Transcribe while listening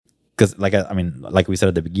because I mean, like we said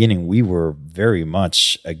at the beginning, we were very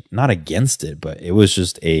much not against it, but it was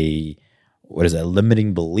just a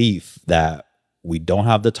limiting belief that we don't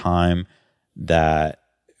have the time, that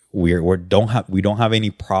we don't have any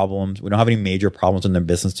problems, we don't have any major problems in the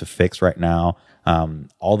business to fix right now.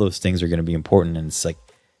 All those things are going to be important, and it's like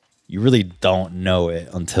you really don't know it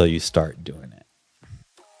until you start doing it.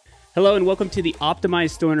 Hello and welcome to the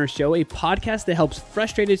Optimized Store Owner Show, a podcast that helps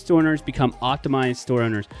frustrated store owners become optimized store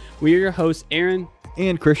owners. We are your hosts, Aaron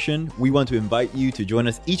and Christian. We want to invite you to join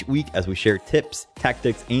us each week as we share tips,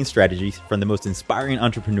 tactics, and strategies from the most inspiring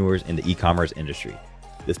entrepreneurs in the e-commerce industry.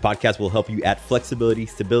 This podcast will help you add flexibility,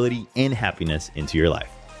 stability, and happiness into your life.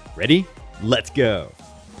 Ready? Let's go.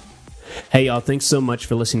 Hey, y'all. Thanks so much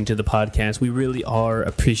for listening to the podcast. We really are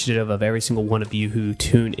appreciative of every single one of you who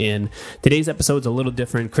tune in. Today's episode is a little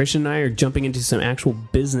different. Christian and I are jumping into some actual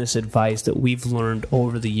business advice that we've learned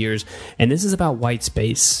over the years. And this is about white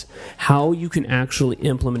space, how you can actually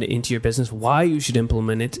implement it into your business, why you should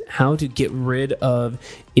implement it, how to get rid of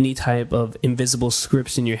any type of invisible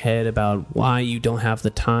scripts in your head about why you don't have the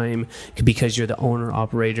time because you're the owner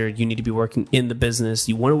operator. You need to be working in the business.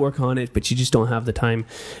 You want to work on it, but you just don't have the time.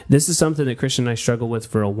 This is something that Christian and I struggle with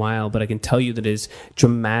for a while, but I can tell you that it has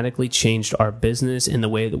dramatically changed our business and the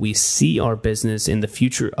way that we see our business in the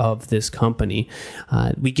future of this company.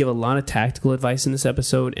 We give a lot of tactical advice in this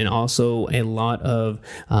episode and also a lot of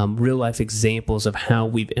real life examples of how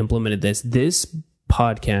we've implemented this. This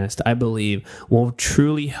podcast, I believe, will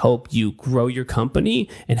truly help you grow your company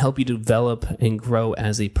and help you develop and grow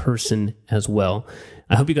as a person as well.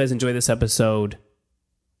 I hope you guys enjoy this episode.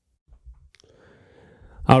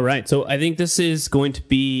 All right, so I think this is going to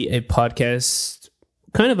be a podcast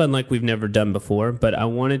kind of unlike we've never done before, but I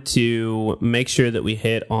wanted to make sure that we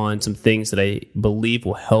hit on some things that I believe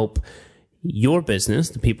will help your business,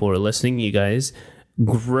 the people who are listening, you guys,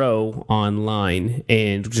 grow online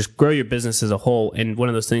and just grow your business as a whole. And one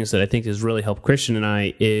of those things that I think has really helped Christian and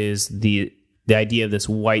I is the idea of this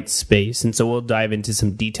white space. And so we'll dive into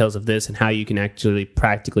some details of this and how you can actually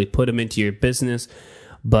practically put them into your business.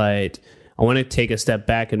 But I want to take a step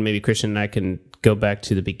back, and maybe Christian and I can go back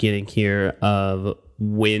to the beginning here of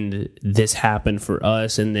when this happened for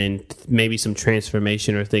us, and then maybe some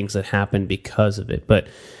transformation or things that happened because of it. But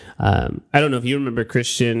I don't know if you remember,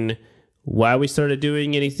 Christian, why we started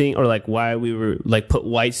doing anything, or like why we were like put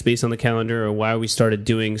white space on the calendar, or why we started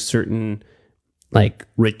doing certain like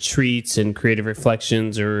retreats and creative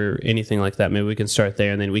reflections or anything like that. Maybe we can start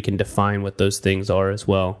there, and then we can define what those things are as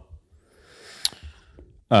well.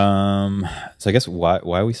 So I guess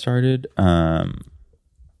why we started, I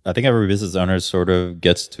think every business owner sort of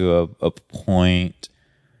gets to a point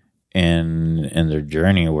in their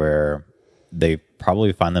journey where they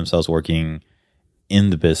probably find themselves working in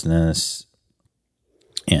the business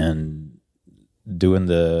and doing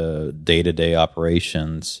the day-to-day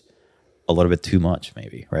operations a little bit too much,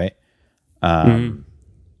 maybe, right? And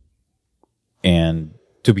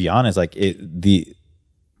to be honest, like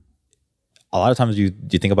a lot of times you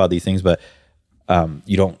think about these things, but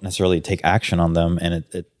you don't necessarily take action on them, and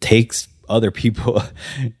it takes other people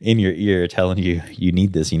in your ear telling you, you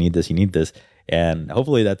need this, you need this, you need this. And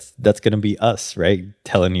hopefully that's going to be us, right?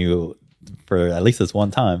 Telling you for at least this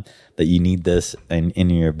one time that you need this in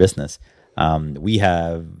your business. We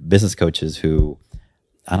have business coaches who,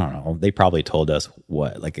 I don't know, they probably told us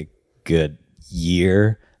like a good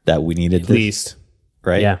year that we needed at least.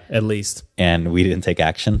 Right? Yeah, at least. And we didn't take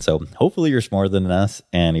action. So hopefully you're smarter than us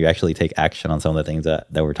and you actually take action on some of the things that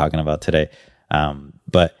we're talking about today.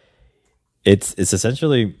 But it's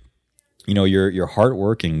essentially, you know, your hard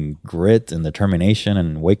work and grit and determination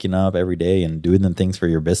and waking up every day and doing the things for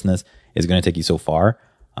your business is going to take you so far.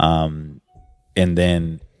 And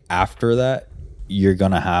then after that, you're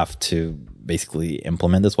going to have to basically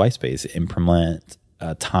implement this white space, implement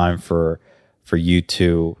time for you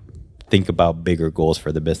to think about bigger goals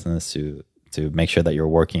for the business, to make sure that you're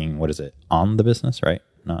working, on the business, right?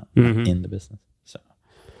 Not in the business. So,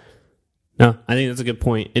 no, I think that's a good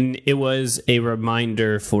point. And it was a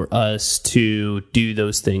reminder for us to do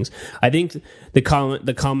those things. I think the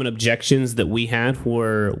common objections that we had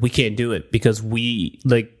were we can't do it because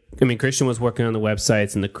Christian was working on the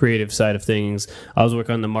websites and the creative side of things. I was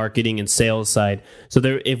working on the marketing and sales side. So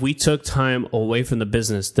if we took time away from the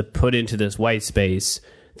business to put into this white space,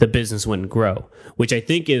 the business wouldn't grow, which I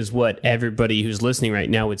think is what everybody who's listening right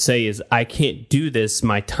now would say is, I can't do this.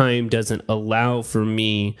 My time doesn't allow for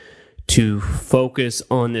me to focus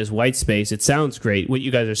on this white space. It sounds great. What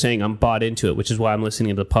you guys are saying, I'm bought into it, which is why I'm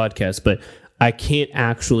listening to the podcast, but I can't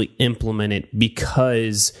actually implement it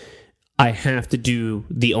because I have to do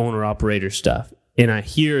the owner operator stuff. And I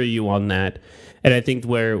hear you on that. And I think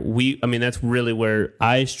that's really where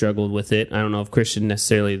I struggled with it. I don't know if Christian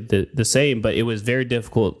necessarily the same, but it was very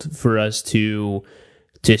difficult for us to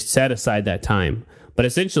set aside that time. But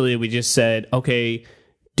essentially we just said, okay,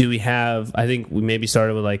 do we have, I think we maybe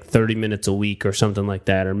started with like 30 minutes a week or something like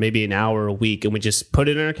that, or maybe an hour a week. And we just put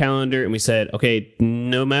it in our calendar and we said, okay,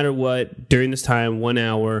 no matter what, during this time, 1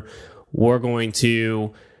 hour, we're going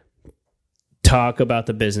to talk about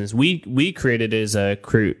the business. We created it as a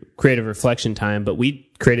creative reflection time, but we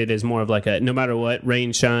created it as more of like a, no matter what,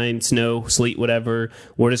 rain, shine, snow, sleet, whatever,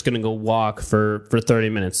 we're just going to go walk for 30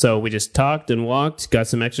 minutes. So we just talked and walked, got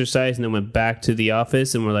some exercise, and then went back to the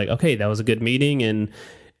office, and we're like, okay, that was a good meeting. And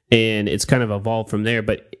it's kind of evolved from there.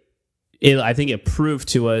 But I think it proved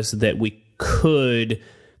to us that we could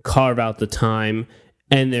carve out the time,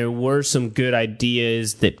 and there were some good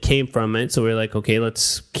ideas that came from it. So we're like, okay,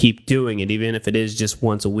 let's keep doing it, even if it is just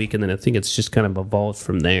once a week. And then I think it's just kind of evolved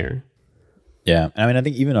from there. Yeah. I mean, I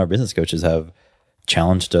think even our business coaches have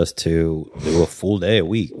challenged us to do a full day a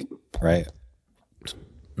week, right?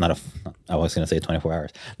 I was going to say 24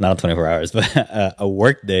 hours, not 24 hours, but a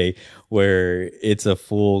work day where it's a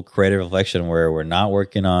full creative reflection, where we're not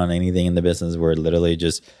working on anything in the business. We're literally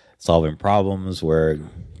just solving problems. We're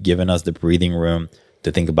giving us the breathing room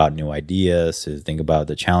to think about new ideas, to think about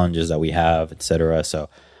the challenges that we have, et cetera. So,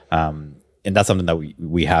 and that's something that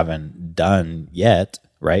we haven't done yet,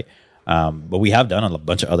 right? But we have done a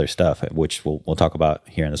bunch of other stuff, which we'll talk about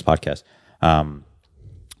here in this podcast.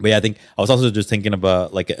 But yeah, I think I was also just thinking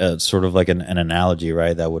about like a sort of like an analogy,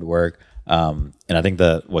 right? That would work. And I think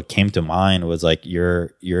that what came to mind was like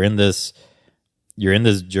you're in this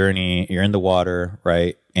journey, you're in the water,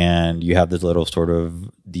 right? And you have this little sort of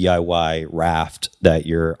DIY raft that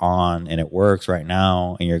you're on, and it works right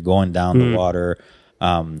now, and you're going down the water.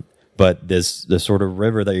 But the sort of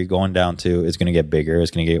river that you're going down to is going to get bigger,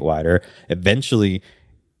 it's going to get wider. Eventually,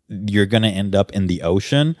 you're going to end up in the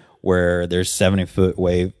ocean, where there's 70-foot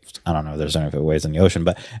waves. I don't know if there's 70-foot waves in the ocean,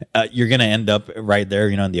 but you're going to end up right there,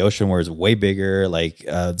 in the ocean, where it's way bigger, like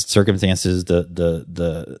circumstances,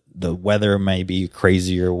 the weather may be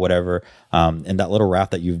crazy or whatever. And that little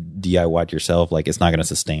raft that you've DIY'd yourself, like it's not going to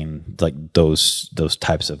sustain like those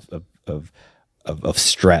types of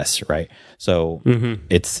stress. Right. So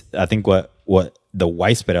it's, I think what the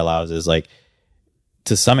Weiss bit allows is like,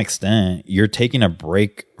 to some extent, you're taking a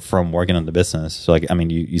break from working on the business. So like, I mean,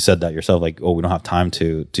 you said that yourself, like, oh, we don't have time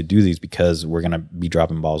to do these because we're going to be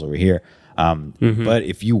dropping balls over here. But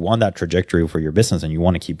if you want that trajectory for your business and you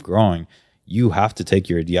want to keep growing, you have to take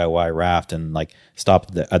your DIY raft and like stop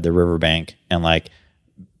at the riverbank and like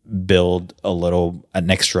build an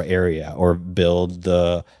extra area, or build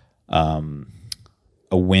a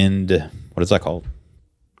wind, what is that called?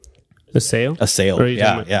 A sail? A sail.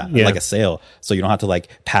 Yeah. Like a sail. So you don't have to like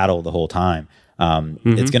paddle the whole time.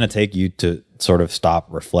 It's going to take you to sort of stop,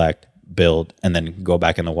 reflect, build, and then go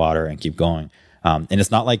back in the water and keep going. And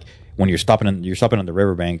it's not like when you're stopping on the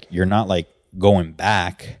riverbank, you're not like going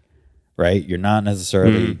back, right? You're not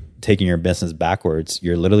necessarily taking your business backwards.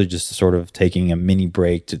 You're literally just sort of taking a mini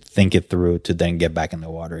break to think it through, to then get back in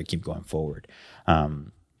the water and keep going forward.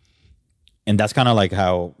 And that's kind of like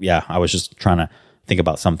how, I was just trying to think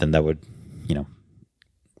about something that would,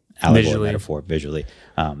 metaphor, visually,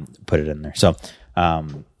 put it in there. So,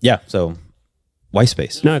 so white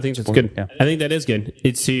space. No, I think that's good. Yeah. I think that is good.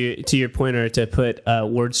 It's to your point, or to put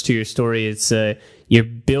words to your story. It's you're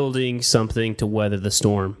building something to weather the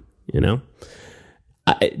storm.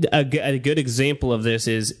 A good example of this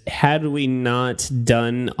is, had we not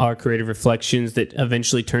done our creative reflections that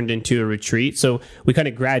eventually turned into a retreat, so we kind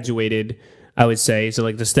of graduated, I would say. So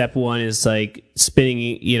like the step one is like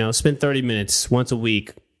spend 30 minutes once a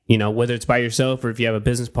week, whether it's by yourself or if you have a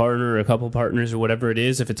business partner or a couple partners or whatever it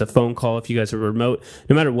is, if it's a phone call, if you guys are remote,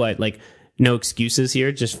 no matter what, like no excuses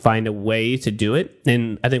here, just find a way to do it.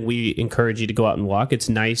 And I think we encourage you to go out and walk. It's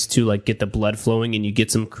nice to like get the blood flowing and you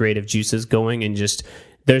get some creative juices going, and just,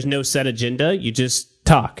 there's no set agenda. You just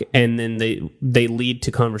talk, and then they lead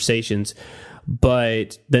to conversations.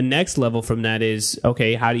 But the next level from that is,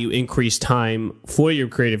 okay, how do you increase time for your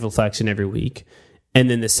creative reflection every week? And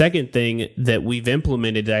then the second thing that we've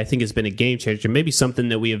implemented that I think has been a game changer, maybe something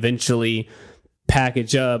that we eventually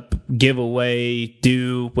package up, give away,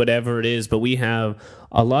 do whatever it is, but we have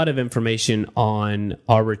a lot of information on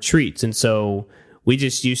our retreats. And so we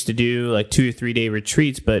just used to do like 2 or 3 day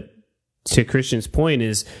retreats, but to Christian's point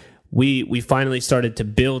is, we finally started to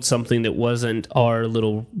build something that wasn't our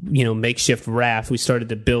little, makeshift raft. We started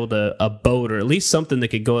to build a boat, or at least something that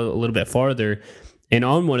could go a little bit farther. And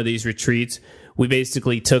on one of these retreats, we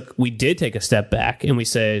did take a step back and we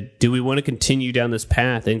said, do we want to continue down this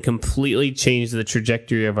path and completely change the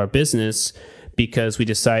trajectory of our business? Because we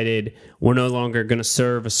decided we're no longer going to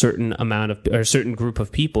serve a certain amount of or a certain group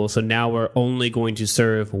of people. So now we're only going to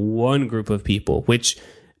serve one group of people, which,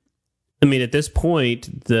 I mean, at this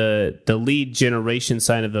point, the lead generation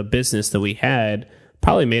side of the business that we had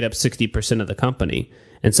probably made up 60% of the company.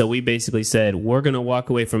 And so we basically said, we're going to walk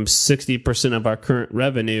away from 60% of our current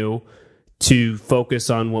revenue to focus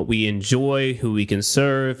on what we enjoy, who we can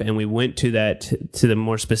serve. And we went to the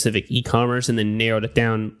more specific e-commerce and then narrowed it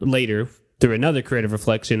down later through another creative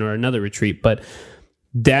reflection or another retreat. But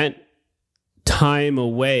that time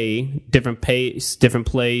away, different pace, different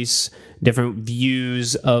place, different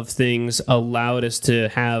views of things allowed us to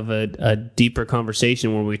have a deeper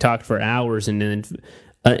conversation where we talked for hours and then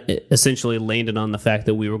essentially landed on the fact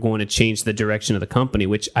that we were going to change the direction of the company,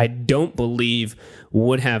 which I don't believe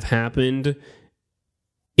would have happened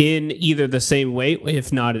in either the same way,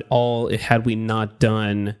 if not at all, had we not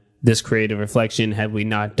done this creative reflection, had we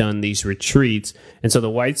not done these retreats. And so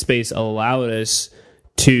the white space allowed us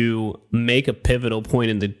to make a pivotal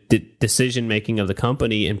point in the decision making of the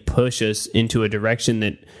company and push us into a direction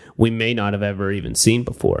that we may not have ever even seen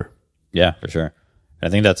before. Yeah, for sure. I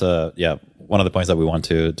think that's one of the points that we want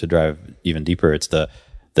to drive even deeper. It's the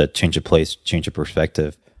change of place, change of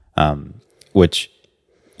perspective, which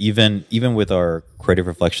even with our creative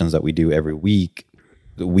reflections that we do every week,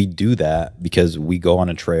 we do that because we go on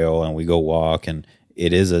a trail and we go walk, and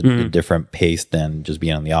it is a different pace than just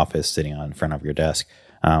being in the office sitting in front of your desk,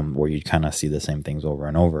 where you kind of see the same things over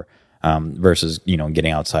and over, versus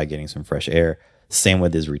getting outside, getting some fresh air. Same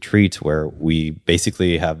with these retreats where we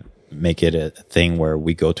basically make it a thing where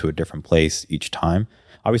we go to a different place each time.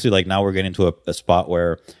 Obviously, like now we're getting to a spot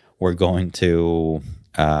where we're going to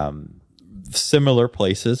similar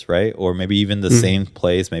places, right? Or maybe even the same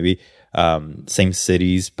place, maybe same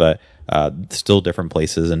cities, but still different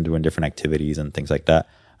places and doing different activities and things like that.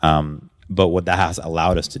 But what that has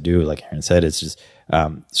allowed us to do, like Aaron said, is just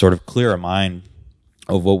sort of clear our mind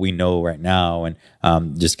of what we know right now, and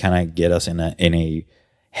just kind of get us in a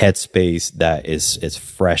headspace that is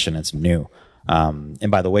fresh and it's new.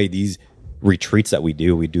 And by the way, these retreats that we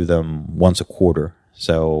do them once a quarter.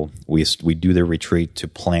 So we do the retreat to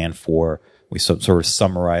plan for. We sort of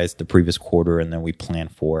summarize the previous quarter, and then we plan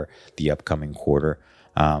for the upcoming quarter.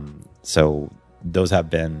 So those have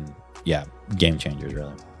been, game changers,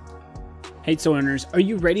 really. Hey, Store Owners, are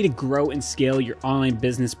you ready to grow and scale your online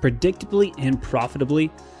business predictably and profitably?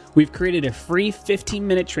 We've created a free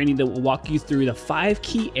 15-minute training that will walk you through the 5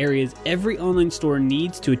 key areas every online store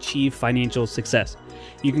needs to achieve financial success.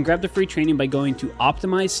 You can grab the free training by going to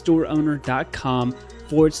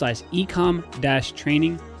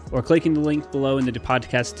optimizedstoreowner.com/ecom-training or clicking the link below in the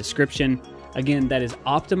podcast description. Again, that is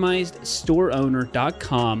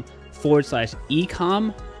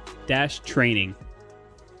optimizedstoreowner.com/ecom-training.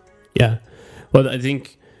 Yeah. Well, I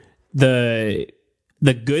think the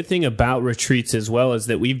good thing about retreats as well is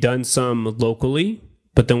that we've done some locally,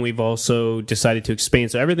 but then we've also decided to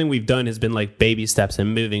expand. So everything we've done has been like baby steps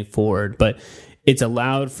and moving forward, but it's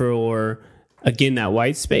allowed for, again, that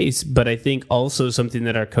white space. But I think also something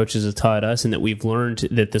that our coaches have taught us and that we've learned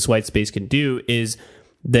that this white space can do is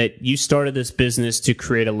that you started this business to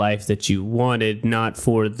create a life that you wanted, not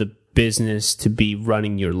for the business to be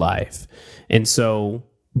running your life. And so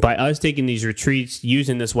by us taking these retreats,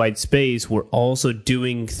 using this white space, we're also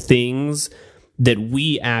doing things that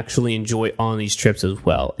we actually enjoy on these trips as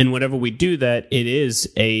well. And whenever we do that, it's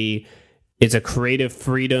a creative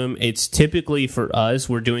freedom. It's typically for us,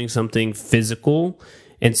 we're doing something physical.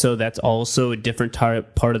 And so that's also a different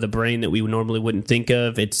part of the brain that we normally wouldn't think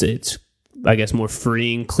of. It's I guess, more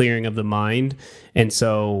freeing, clearing of the mind. And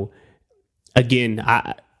so, again,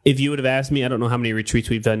 if you would have asked me, I don't know how many retreats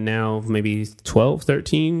we've done now, maybe 12,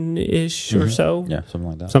 13-ish or so. Yeah, something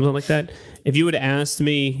like that. Something like that. If you would have asked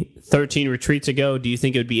me 13 retreats ago, do you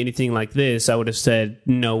think it would be anything like this? I would have said,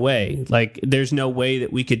 no way. Like, there's no way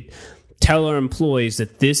that we could tell our employees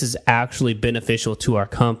that this is actually beneficial to our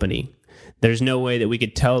company. There's no way that we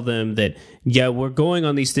could tell them that, yeah, we're going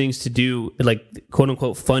on these things to do, like, quote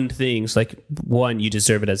unquote, fun things. Like, one, you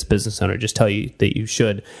deserve it as a business owner, just tell you that you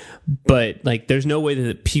should. But, like, there's no way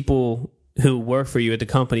that people who work for you at the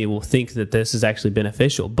company will think that this is actually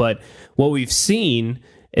beneficial. But what we've seen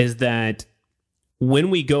is that when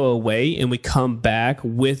we go away and we come back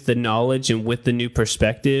with the knowledge and with the new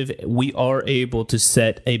perspective, we are able to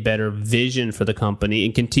set a better vision for the company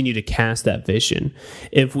and continue to cast that vision.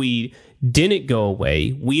 If we didn't go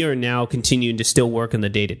away, we are now continuing to still work in the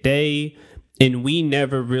day-to-day, And we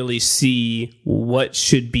never really see what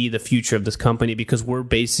should be the future of this company because we're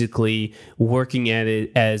basically working at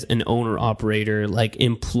it as an owner operator, like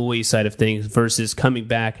employee side of things versus coming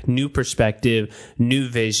back, new perspective, new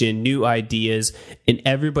vision, new ideas. And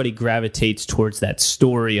everybody gravitates towards that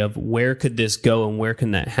story of where could this go and where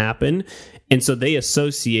can that happen? And so they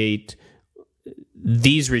associate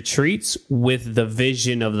these retreats with the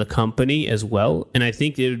vision of the company as well. And I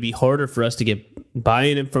think it would be harder for us to get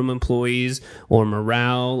buy-in from employees or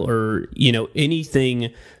morale or,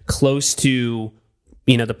 anything close to,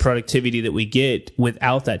 the productivity that we get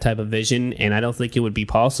without that type of vision. And I don't think it would be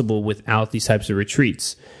possible without these types of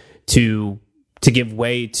retreats to give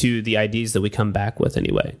way to the ideas that we come back with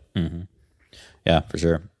anyway. Mm-hmm. Yeah, for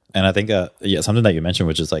sure. And I think, something that you mentioned,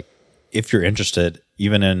 which is like, if you're interested,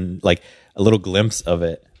 even in like a little glimpse of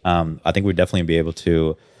it, I think we'd definitely be able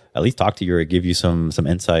to at least talk to you or give you some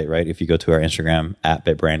insight, right? If you go to our Instagram at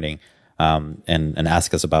BitBranding, and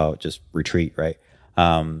ask us about just retreat, right?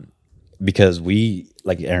 Because we,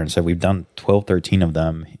 like Aaron said, we've done 12, 13 of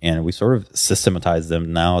them, and we sort of systematize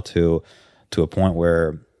them now to a point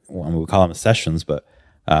where we call them sessions, but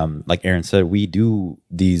like Aaron said, we do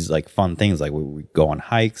these like fun things. Like we go on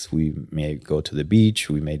hikes, we may go to the beach,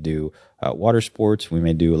 we may do water sports, we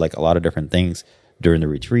may do like a lot of different things during the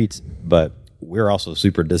retreats. But we're also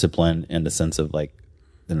super disciplined in the sense of like,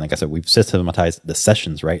 and like I said, we've systematized the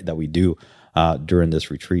sessions, right, that we do during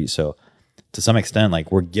this retreat. So to some extent,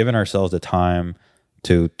 like we're giving ourselves the time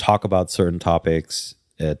to talk about certain topics.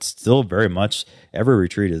 It's still very much, every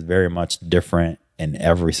retreat is very much different in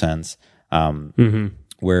every sense.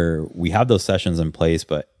 Where we have those sessions in place,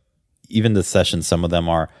 but even the sessions, some of them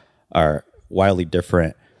are wildly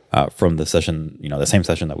different from the session, the same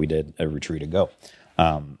session that we did a retreat ago.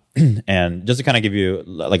 And just to kind of give you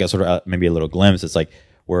like a sort of maybe a little glimpse, it's like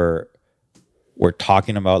we're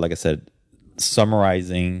talking about, like I said,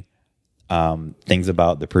 summarizing things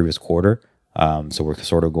about the previous quarter. So we're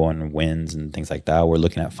sort of going wins and things like that. We're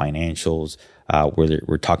looking at financials.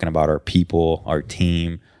 We're talking about our people, our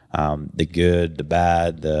team, the good, the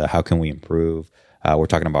bad, the how can we improve. We're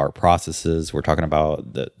talking about our processes. We're talking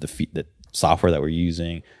about the software that we're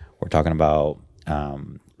using. We're talking about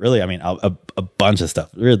really, I mean, a bunch of stuff.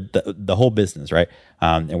 Really, the whole business, right?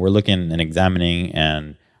 And we're looking and examining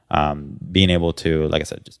and being able to, like I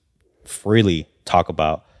said, just freely talk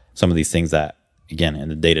about some of these things that, again, in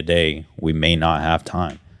the day-to-day, we may not have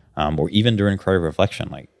time. Or even during creative reflection.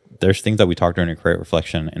 Like, there's things that we talk during a creative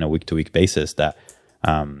reflection in a week-to-week basis that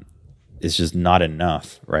it's just not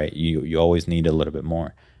enough, right? You always need a little bit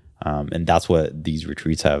more. And that's what these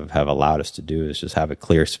retreats have allowed us to do, is just have a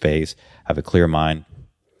clear space, have a clear mind,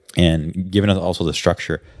 and giving us also the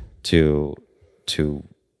structure to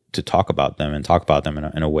talk about them and talk about them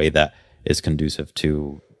in a way that is conducive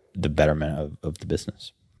to the betterment of the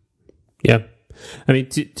business. Yeah. I mean,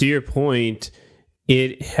 to your point,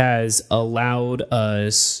 it has allowed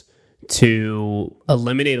us to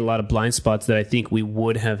eliminate a lot of blind spots that I think we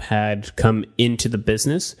would have had come into the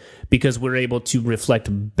business, because we're able to reflect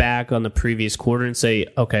back on the previous quarter and say,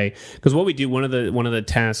 okay, because what we do, one of the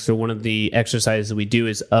tasks or one of the exercises that we do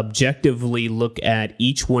is objectively look at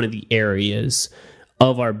each one of the areas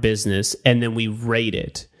of our business, and then we rate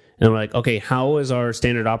it. And we're like, okay, how is our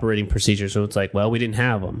standard operating procedure? So it's like, well, we didn't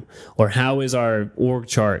have them. Or how is our org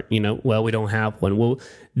chart? Well, we don't have one. Well,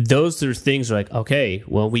 those are things like, okay,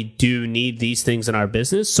 well, we do need these things in our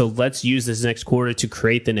business. So let's use this next quarter to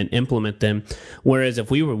create them and implement them. Whereas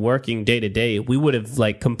if we were working day to day, we would have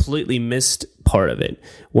like completely missed part of it.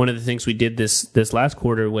 One of the things we did this last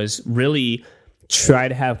quarter was really try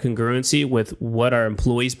to have congruency with what our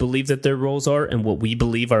employees believe that their roles are and what we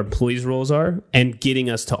believe our employees' roles are, and getting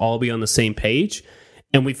us to all be on the same page.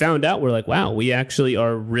 And we found out, we're like, wow, we actually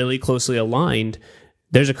are really closely aligned.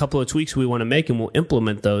 There's a couple of tweaks we want to make and we'll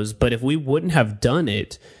implement those. But if we wouldn't have done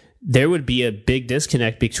it, there would be a big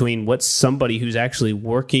disconnect between what somebody who's actually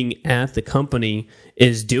working at the company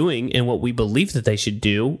is doing and what we believe that they should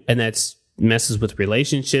do. And that's messes with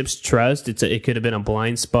relationships, trust. It could have been a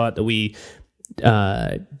blind spot that we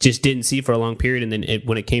just didn't see for a long period, and then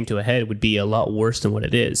when it came to a head, it would be a lot worse than what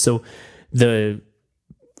it is. So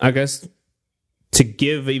I guess to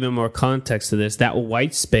give even more context to this, that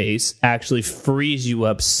white space actually frees you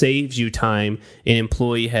up, saves you time in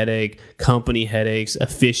employee headache, company headaches,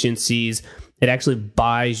 efficiencies. It actually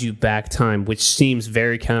buys you back time, which seems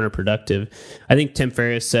very counterproductive. I think Tim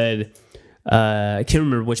Ferriss said, I can't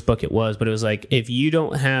remember which book it was, but it was like, if you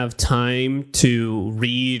don't have time to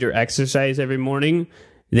read or exercise every morning,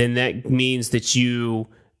 then that means that you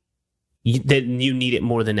then you need it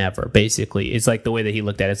more than ever. Basically, it's like the way that he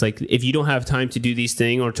looked at it. It's like, if you don't have time to do these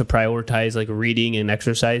things or to prioritize like reading and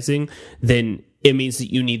exercising, then it means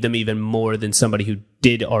that you need them even more than somebody who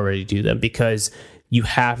did already do them, because you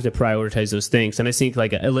have to prioritize those things. And I think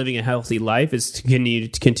like living a healthy life is to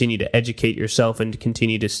continue to educate yourself and to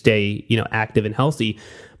continue to stay, active and healthy.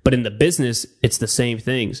 But in the business, it's the same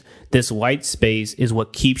things. This white space is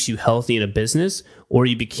what keeps you healthy in a business, or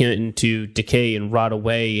you begin to decay and rot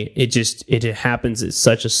away. It happens at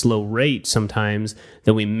such a slow rate sometimes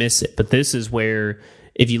that we miss it. But this is where,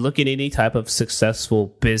 if you look at any type of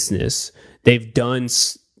successful business, they've done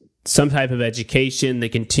some type of education. They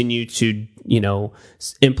continue to,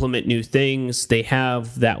 implement new things. They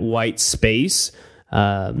have that white space.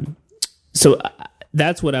 So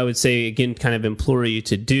that's what I would say, again, kind of implore you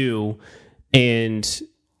to do. And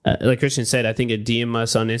like Christian said, I think a DM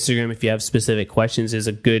us on Instagram if you have specific questions is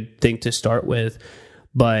a good thing to start with.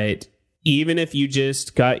 But even if you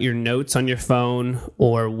just got your notes on your phone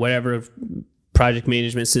or whatever project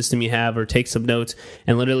management system you have, or take some notes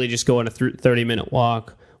and literally just go on a 30-minute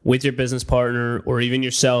walk with your business partner or even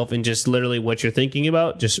yourself, and just literally what you're thinking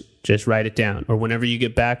about, just write it down. Or whenever you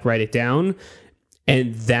get back, write it down.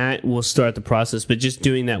 And that will start the process. But just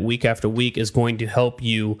doing that week after week is going to help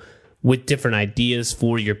you with different ideas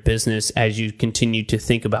for your business as you continue to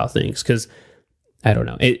think about things. Because I don't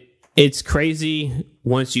know, it's crazy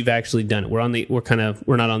once you've actually done it. We're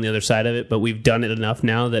not on the other side of it, but we've done it enough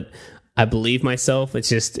now that I believe myself. It's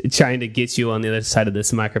just trying to get you on the other side of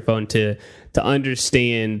this microphone to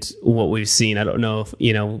understand what we've seen. I don't know if,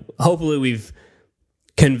 hopefully we've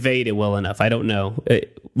conveyed it well enough. I don't know.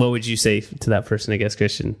 What would you say to that person, I guess,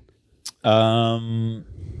 Christian? To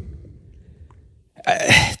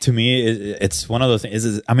me, it's one of those things.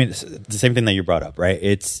 It's the same thing that you brought up, right?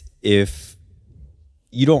 It's, if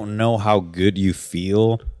you don't know how good you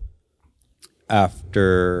feel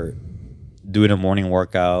after doing a morning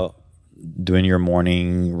workout, doing your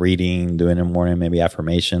morning reading, doing a morning maybe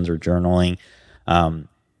affirmations or journaling,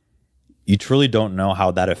 you truly don't know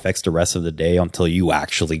how that affects the rest of the day until you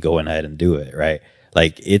actually go ahead and do it, right?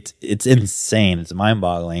 Like it's insane. It's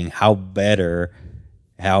mind-boggling how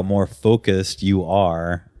more focused you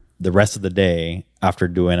are the rest of the day after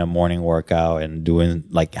doing a morning workout and doing,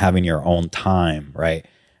 like, having your own time, right?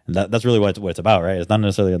 And that's really what it's about, right? It's not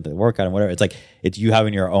necessarily the workout and whatever. It's you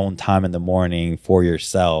having your own time in the morning for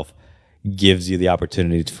yourself gives you the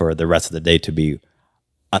opportunity for the rest of the day to be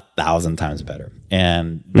 1,000 times better.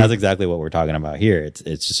 And that's exactly what we're talking about here.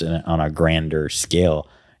 It's just on a grander scale.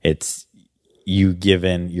 It's you're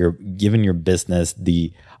giving your business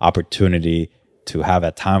the opportunity to have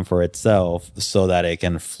a time for itself so that it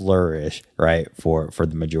can flourish, right, for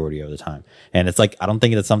the majority of the time. And it's like, I don't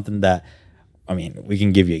think it's something that, we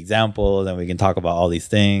can give you examples and we can talk about all these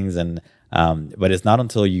things, and but it's not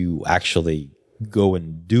until you actually go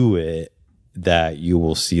and do it that you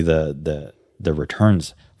will see the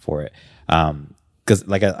returns for it. Because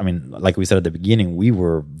like we said at the beginning, we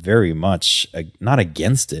were very much not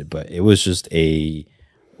against it, but it was just a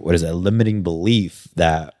limiting belief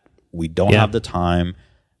that we don't have the time,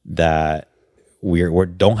 that we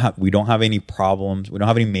don't have any problems. We don't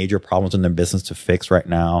have any major problems in the business to fix right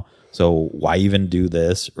now. So why even do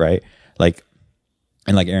this, right? Like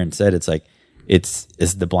Aaron said, it's like, it's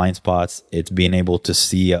the blind spots. It's being able to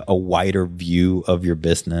see a wider view of your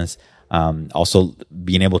business. Also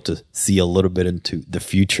being able to see a little bit into the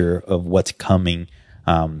future of what's coming.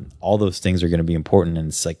 All those things are going to be important. And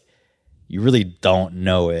it's like, you really don't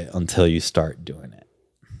know it until you start doing it.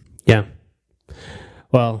 Yeah.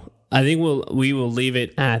 Well, I think we will leave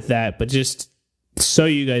it at that, but just so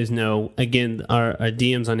you guys know, again, our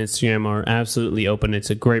DMs on Instagram are absolutely open. It's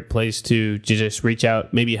a great place to just reach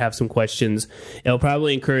out. Maybe you have some questions. It'll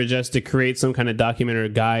probably encourage us to create some kind of document or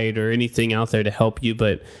guide or anything out there to help you.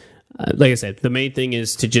 But like I said, the main thing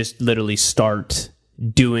is to just literally start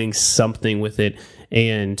doing something with it.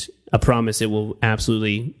 And I promise it will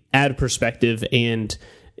absolutely add perspective, and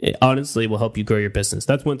it honestly will help you grow your business.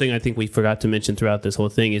 That's one thing I think we forgot to mention throughout this whole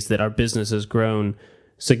thing, is that our business has grown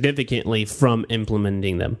significantly from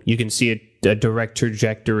implementing them. You can see a direct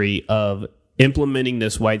trajectory of implementing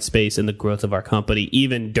this white space and the growth of our company,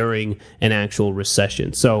 even during an actual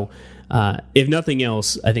recession. So if nothing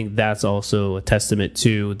else, I think that's also a testament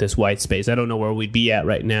to this white space. I don't know where we'd be at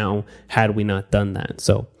right now had we not done that.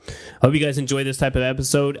 So I hope you guys enjoy this type of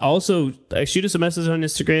episode. Also, shoot us a message on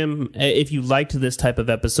Instagram if you liked this type of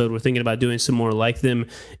episode. We're thinking about doing some more like them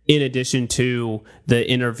in addition to the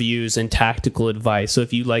interviews and tactical advice. So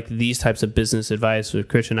if you like these types of business advice with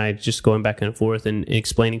Chris and I just going back and forth and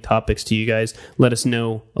explaining topics to you guys, let us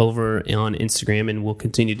know over on Instagram and we'll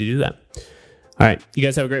continue to do that. All right. You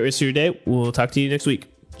guys have a great rest of your day. We'll talk to you next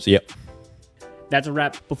week. See ya. That's a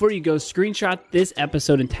wrap. Before you go, screenshot this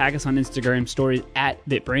episode and tag us on Instagram stories at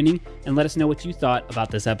BitBranding and let us know what you thought about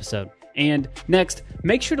this episode. And next,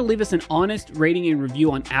 make sure to leave us an honest rating and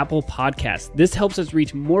review on Apple Podcasts. This helps us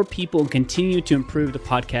reach more people and continue to improve the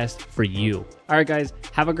podcast for you. All right, guys,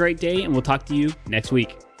 have a great day, and we'll talk to you next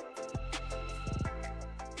week.